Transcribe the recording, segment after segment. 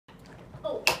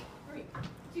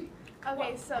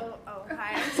Okay, so,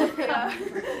 hi, I'm Sophia,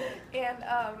 and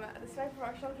this is my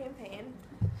promotional campaign.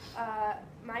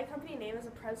 My company name is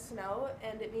Aprez Snow,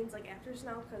 and it means like after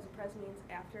snow, because Aprez means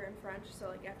after in French, so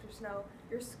like after snow,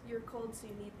 you're cold, so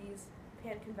you need these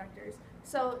pan convectors.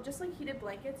 So just like heated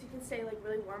blankets, you can stay like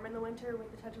really warm in the winter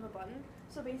with the touch of a button.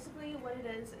 So basically what it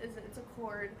is it's a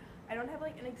cord. I don't have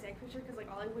like an exact picture, because like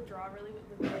all I would draw really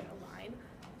would be like a line.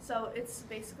 So it's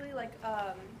basically like,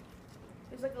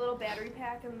 there's like a little battery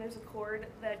pack, and there's a cord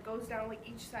that goes down like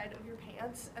each side of your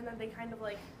pants, and then they kind of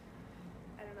like,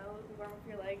 I don't know, warm up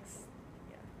your legs.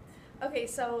 Yeah. Okay,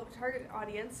 so target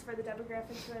audience for the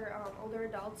demographics are older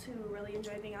adults who really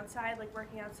enjoy being outside, like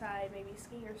working outside, maybe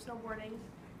skiing or snowboarding,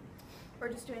 or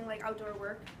just doing like outdoor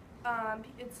work. The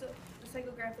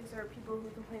psychographics are people who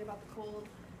complain about the cold,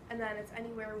 and then it's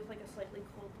anywhere with like a slightly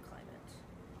cold climate.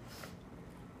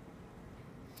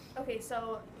 Okay,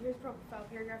 so here's a profile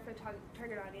paragraph for the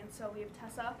target audience. So we have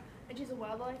Tessa, and she's a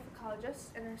wildlife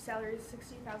ecologist, and her salary is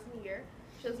 $60,000 a year.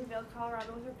 She lives in Vail,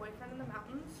 Colorado with her boyfriend in the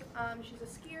mountains. She's a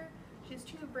skier. She has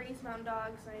 2 Bernese mountain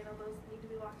dogs. I know those need to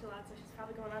be walked a lot, so she's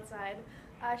probably going outside.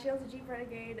 She owns a Jeep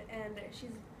Renegade, and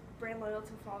she's brand loyal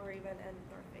to Fall Raven and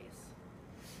North Face.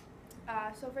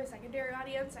 So for a secondary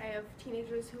audience, I have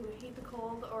teenagers who hate the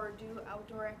cold or do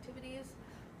outdoor activities.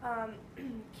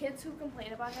 Kids who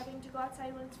complain about having to go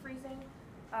outside when it's freezing,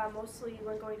 mostly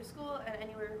when going to school, and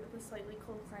anywhere with a slightly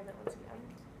cold climate once again.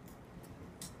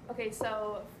 Okay,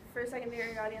 so for a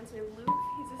secondary audience, we have Luke.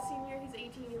 He's a senior, he's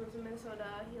 18, he lives in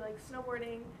Minnesota. He likes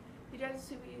snowboarding. He drives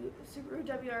a Subaru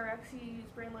WRX. He's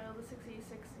brand loyal to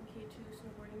 686 and K2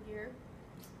 snowboarding gear.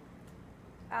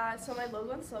 So my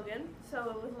logo and slogan.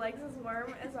 So with legs as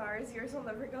warm as ours, yours will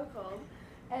never go cold.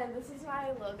 And this is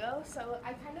my logo. So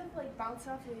I kind of like bounce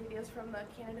off the ideas from the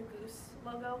Canada Goose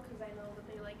logo, because I know that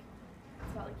they like,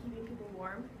 it's about like keeping people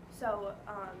warm. So,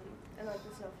 and like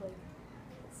the snowflake,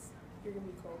 you're gonna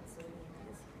be cold, so you need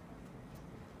these.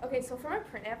 Okay, so for my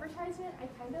print advertisement, I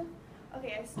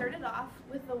started off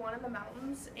with the one in the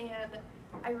mountains, and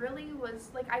I really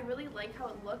like how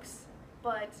it looks,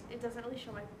 but it doesn't really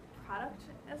show my product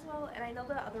as well, and I know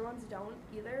the other ones don't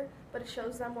either, but it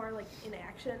shows them more like in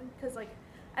action, because like,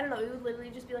 I don't know, it would literally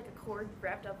just be like a cord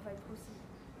wrapped up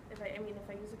if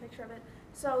I use a picture of it.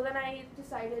 So then I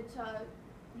decided to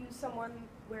use someone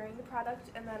wearing the product,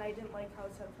 and then I didn't like how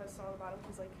it said Aprez Snow on the bottom,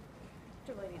 because like, it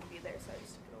didn't really need to be there, so I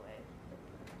just took it away.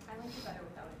 I like it better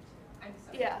without it too. I'm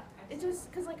sorry. Yeah, it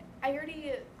just, because like, I don't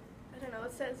know,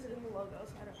 it says it in the logo,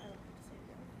 so I don't have to say it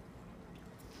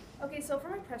again. Okay, so for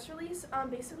my press release,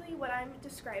 basically what I'm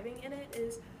describing in it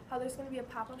is how there's going to be a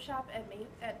pop-up shop at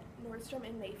Nordstrom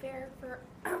in Mayfair for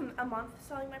a month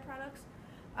selling my products,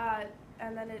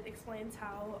 and then it explains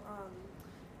how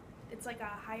it's like a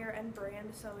higher end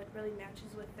brand, so it really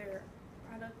matches with their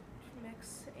product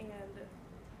mix, and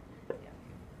yeah.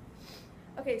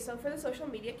 Okay, so for the social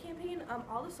media campaign,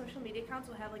 all the social media accounts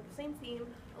will have like the same theme,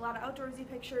 a lot of outdoorsy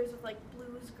pictures with like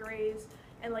blues, grays,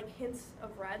 and like hints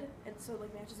of red, and so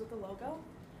like matches with the logo.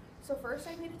 So first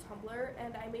I made a Tumblr,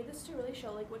 and I made this to really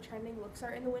show like what trending looks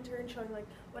are in the winter, and showing like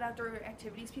what outdoor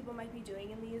activities people might be doing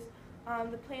in these.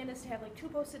 The plan is to have like 2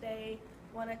 posts a day,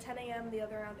 one at 10 a.m., the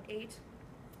other around 8.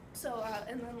 So,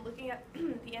 and then looking at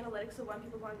the analytics of when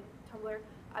people go on Tumblr,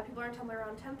 people are on Tumblr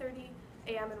around 10:30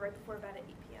 a.m. and right before bed at 8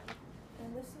 p.m.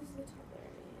 And this is the Tumblr I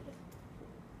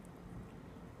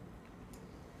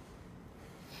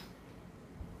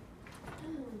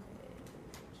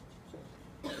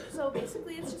made. So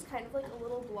basically it's just kind of like a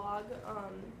little blog.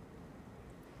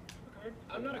 Okay.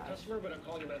 I'm not a customer, but I'm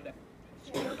calling about that.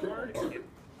 Yeah. Scorecard. Okay,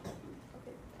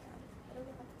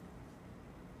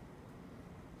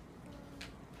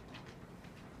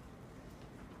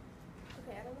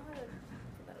 I don't know how to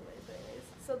put that away, but anyways.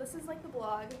 So this is like the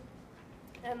blog,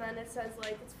 and then it says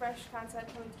like it's fresh content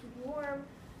coming to keep you warm,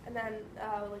 and then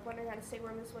like wondering how to stay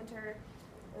warm this winter,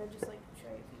 and then just like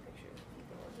showing a few pictures of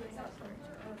people doing outdoor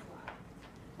activities.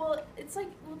 Well, it's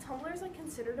like, Tumblr is like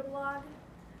considered a blog.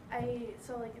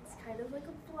 So like it's kind of like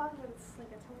a blog, but it's like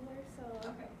a Tumblr, so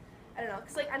Okay. I don't know,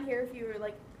 cause like on here if you were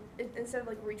like, instead of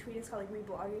like retweeting, it's called like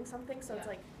reblogging something, so Yeah. it's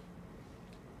like.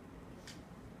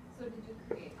 So did you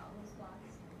create all those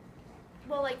blogs?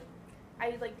 Well, like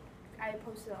I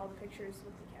posted all the pictures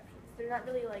with the captions. They're not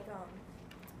really like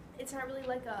it's not really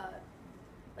like a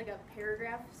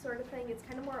paragraph sort of thing. It's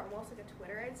kind of more almost like a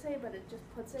Twitter, I'd say, but it just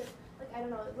puts it like, I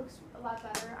don't know, it looks a lot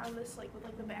better on this, like with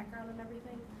like the background and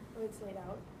everything, the way it's laid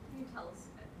out. Can you tell us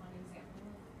one example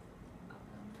of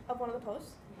them? Of one of the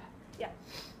posts? Yeah. Yeah.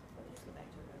 Let me just go back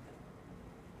to it real quick.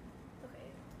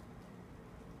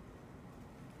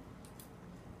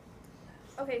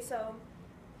 Okay. Okay, so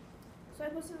So I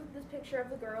posted this picture of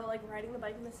the girl like riding the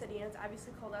bike in the city, and it's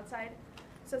obviously cold outside.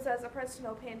 So it says, "Upright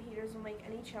snow pan heaters will make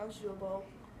any challenge doable."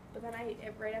 But then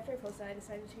right after I posted, I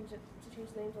decided to change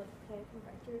the name to like Panic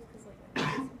Vectors because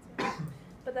like.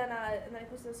 But then and then I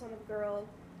posted this one of a girl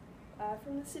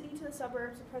from the city to the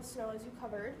suburbs, upright snow as you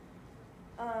covered.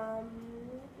 And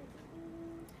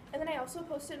then I also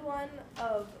posted one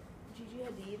of Gigi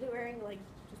Hadid wearing like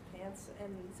just pants, and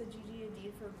it said Gigi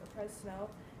Hadid for upright snow,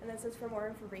 and then it says for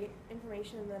more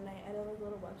information. And then I added like a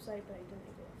little website, but I didn't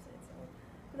make a website. So,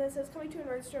 but then it says coming to a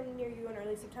Nordstrom near you in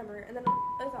early September. And then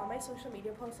with all my social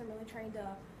media posts, I'm really trying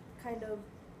to kind of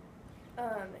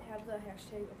have the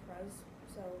hashtag Aprez.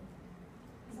 So.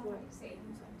 Is that how you say it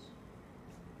in French?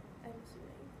 I'm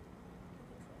assuming.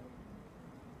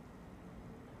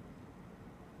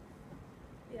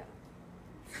 Yeah.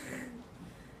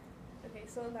 Okay,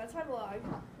 so that's my blog,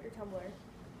 or Tumblr.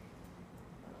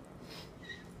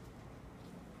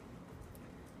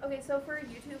 Okay, so for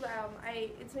YouTube,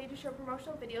 it's made to show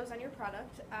promotional videos on your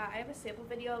product. I have a sample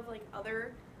video of like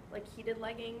other like heated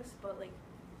leggings, but like.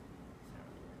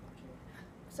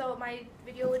 So my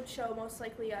video would show most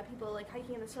likely people like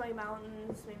hiking in the snowy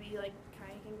mountains, maybe like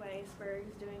kayaking by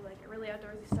icebergs, doing like really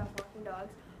outdoorsy stuff, walking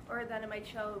dogs. Or then it might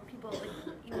show people like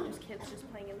even just kids just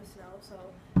playing in the snow, so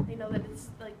they know that it's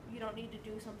like you don't need to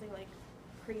do something like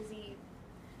crazy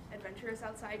adventurous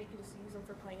outside. You can just use them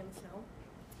for playing in the snow.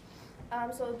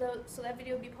 So that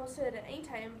video would be posted at any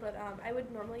time, but I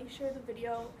would normally share the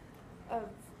video of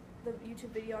the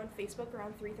YouTube video on Facebook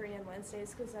around 3:30 on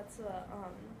Wednesdays because that's the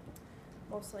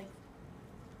most like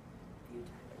view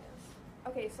time, I guess.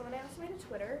 Okay, so then I also made a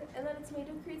Twitter, and then it's made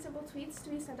to create simple tweets to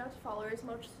be sent out to followers,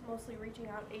 mostly reaching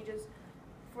out ages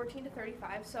 14 to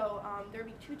 35. So there'll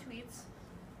be 2 tweets,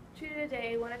 2 a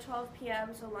day, one at 12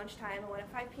 p.m., so lunchtime, and one at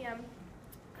 5 p.m.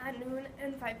 At noon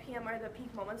and 5 p.m. are the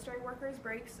peak moments during workers'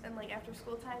 breaks and like after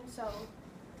school time. So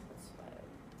that's why I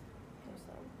post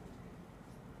them.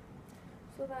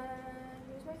 So then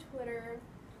here's my Twitter.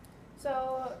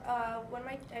 So I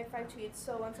have 5 tweets.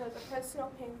 So one says, "Upright snow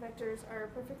panic vectors are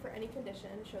perfect for any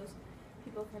condition." Shows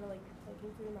people kind of like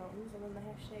hiking through the mountains, and then the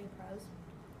hashtag Aprez.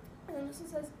 And then this one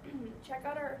says, "Check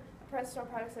out our upright snow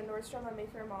products at Nordstrom on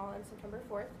Mayfair Mall on September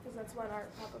 4th, because that's when our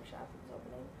pop-up shop is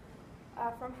opening.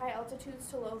 From high altitudes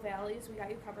to low valleys, we got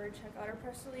you covered. Check out our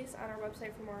press release on our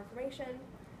website for more information."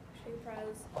 Hashtag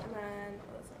Aprez.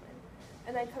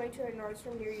 And then coming to a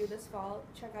Nordstrom near you this fall.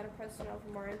 Check out Aprez to know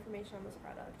for more information on this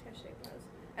product. Hashtag Aprez.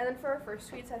 And then for our first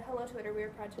tweet said, "Hello Twitter, we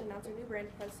are proud to announce our new brand,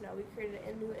 Aprez Snow. We created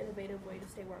a new innovative way to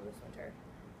stay warm this winter."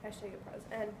 Hashtag Aprez.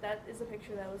 And that is a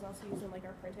picture that was also used in like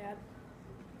our print ad.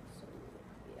 So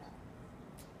yeah.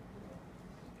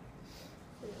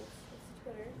 So that's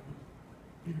Twitter.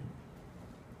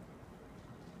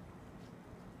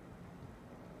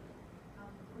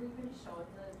 Were you going to show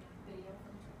the video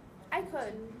from I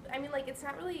could. I mean, like, it's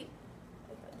not really.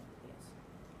 I could, yes.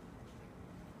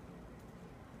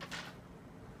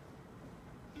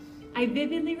 I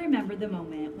vividly remember the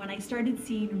moment when I started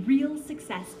seeing real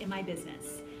success in my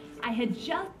business. I had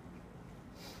just.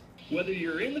 Whether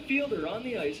you're in the field or on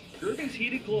the ice, Gerbing's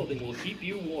heated clothing will keep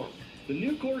you warm. The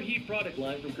new Core Heat product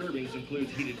line from Gerbing's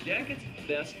includes heated jackets,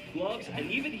 vests, gloves,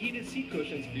 and even heated seat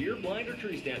cushions for your blind or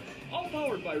tree stand, all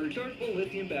powered by rechargeable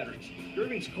lithium batteries.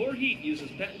 Gerbing's Core Heat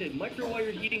uses patented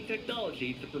microwire heating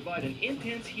technology to provide an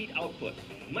intense heat output.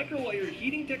 Microwire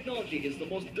heating technology is the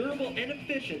most durable and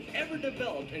efficient ever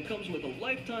developed and comes with a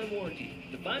lifetime warranty.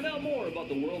 To find out more about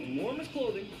the world's warmest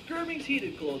clothing, Gerbing's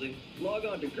heated clothing, log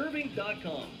on to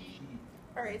gerbing.com.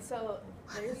 Alright, so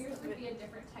there's. So yours would be a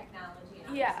different technology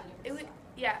and Yeah, obviously it would. different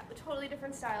Yeah, a totally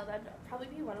different style. That'd probably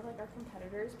be one of like our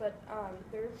competitors, but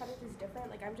their product is different.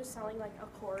 Like I'm just selling like a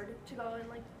cord to go in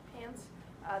like pants.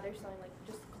 They're selling like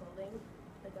just clothing,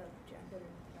 like a jacket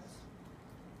or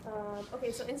dress.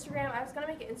 Okay, so Instagram. I was gonna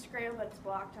make an Instagram, but it's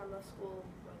blocked on the school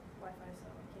like, Wi-Fi, so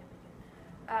I can't make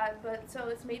it. But so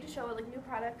it's made to show like new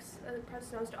products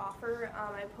Aprez knows to offer.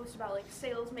 I post about like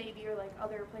sales maybe or like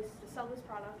other places to sell this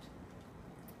product.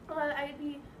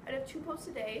 I'd have 2 posts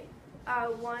a day.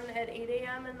 One at 8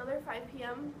 a.m. and another 5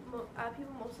 p.m.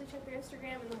 People mostly check their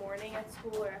Instagram in the morning at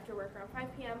school or after work around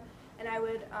 5 p.m. And I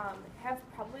would have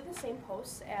probably the same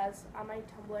posts as on my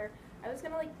Tumblr. I was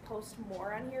gonna like post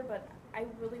more on here, but I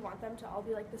really want them to all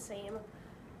be like the same,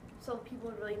 so people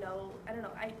would really know. I don't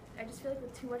know. I just feel like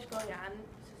with too much going on,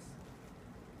 it's just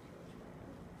too much going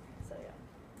on. So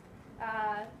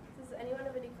yeah. Does anyone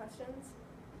have any questions?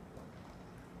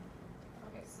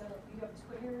 Okay, so you have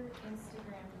Twitter,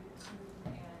 Instagram, YouTube,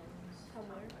 and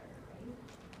Tumblr. right?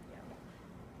 Yeah.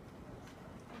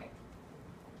 Okay.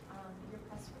 Your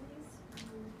press release, can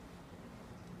you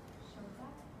show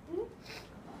that?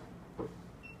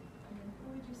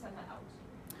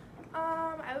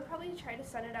 to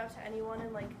send it out to anyone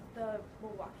in like the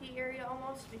Milwaukee area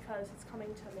almost because it's coming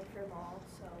to Mayfair Mall.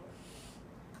 So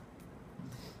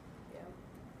yeah.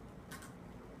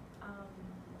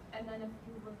 And then if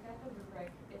you look at the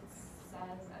rubric, it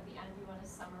says at the end you want to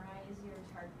summarize your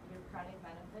product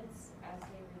benefits as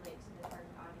they relate to the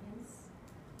target audience,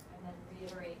 and then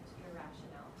reiterate your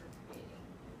rationale for creating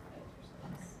your product or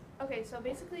service. Okay, so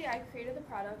basically I created the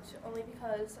product only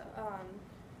because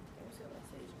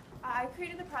I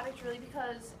created the product really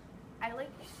because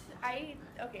I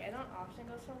don't often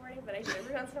go snowboarding, but I do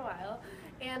every once in a while,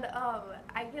 and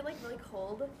I get like really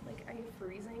cold, like I get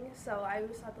freezing, so I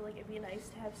always thought that like it'd be nice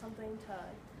to have something to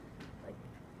like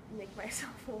make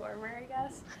myself warmer, I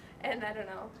guess, and I don't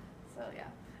know, so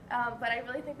yeah, but I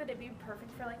really think that it'd be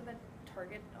perfect for like the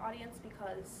target audience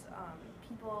because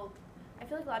I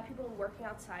feel like a lot of people working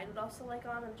outside would also like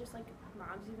on, and just like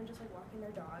moms even just like walking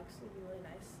their dogs would be really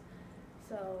nice.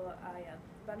 So yeah,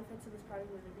 the benefits of this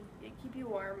product would be keep you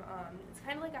warm. It's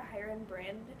kind of like a higher end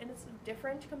brand, and it's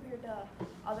different compared to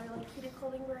other like heated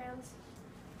clothing brands.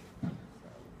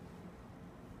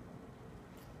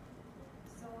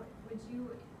 So would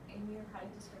you, in your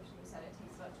product description, you said it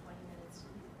takes about 20 minutes to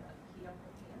heat up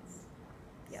the pants.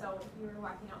 Yeah. So if you were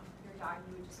walking out with your dog,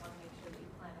 you would just want to make sure that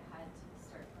you plan ahead to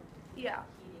start heating.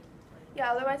 Yeah.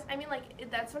 Otherwise, I mean, like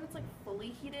that's when it's like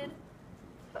fully heated.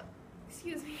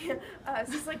 Excuse me.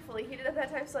 It's just like fully heated at that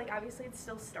time, so like obviously it's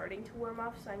still starting to warm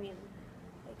up. So I mean,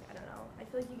 like I don't know. I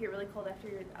feel like you get really cold after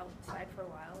you're outside for a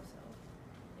while. So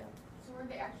yeah. So are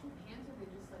they actual pants or are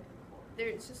they just like the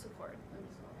cord? It's just a cord. So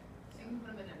you can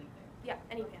put them in anything. Yeah,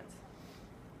 any pants.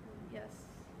 Yes.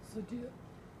 So do you,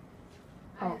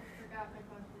 I Oh. forgot my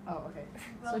question. oh, okay.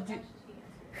 Well, So do, actually, she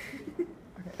answered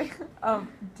it. okay.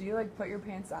 Do you like put your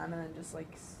pants on and then just like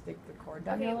stick the cord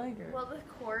down your leg? Or? Well, the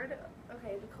cord,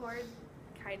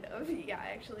 kind of, yeah,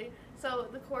 actually. So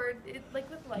the cord, like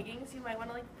with leggings, you might want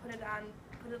to like put it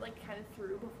like kind of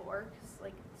through before, because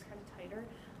like it's kind of tighter.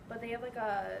 But they have like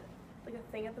a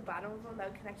thing at the bottom of them that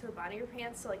would connect to the bottom of your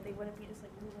pants, so like they wouldn't be just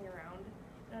like moving around.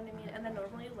 You know what I mean? And then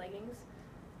normally leggings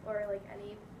or like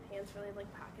any pants really have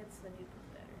like pockets, then you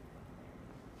put that right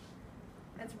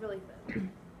there. And it's really thin.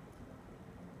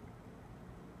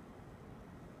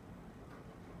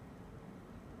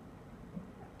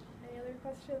 Any other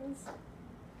questions?